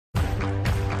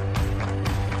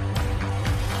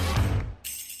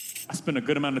spent a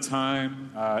good amount of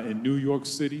time in New York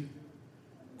City.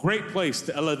 Great place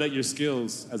to elevate your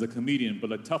skills as a comedian,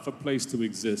 but a tougher place to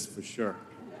exist for sure.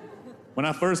 When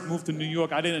I first moved to New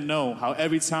York, I didn't know how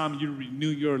every time you renew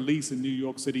your lease in New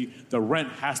York City, the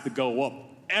rent has to go up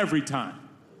every time.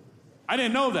 I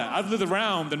didn't know that. I've lived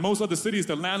around, in most other cities,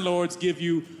 the landlords give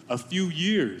you a few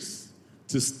years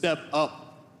to step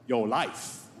up your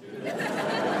life.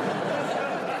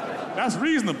 That's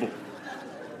reasonable.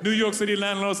 New York City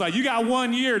landlords like, you got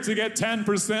 1 year to get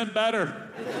 10% better.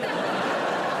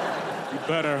 You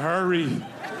better hurry.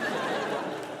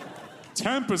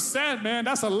 10%, man,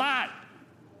 that's a lot.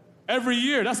 Every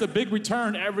year, that's a big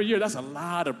return every year. That's a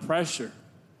lot of pressure.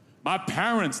 My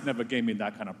parents never gave me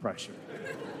that kind of pressure.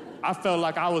 I felt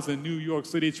like I was in New York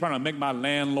City trying to make my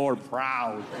landlord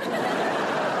proud.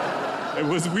 It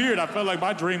was weird. I felt like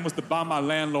my dream was to buy my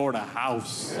landlord a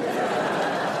house.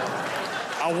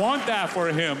 I want that for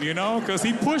him, you know, because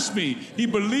he pushed me. He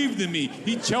believed in me.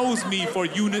 He chose me for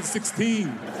Unit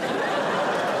 16.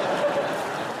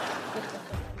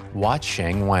 Watch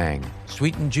Sheng Wang,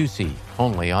 Sweet and Juicy,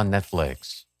 only on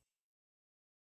Netflix.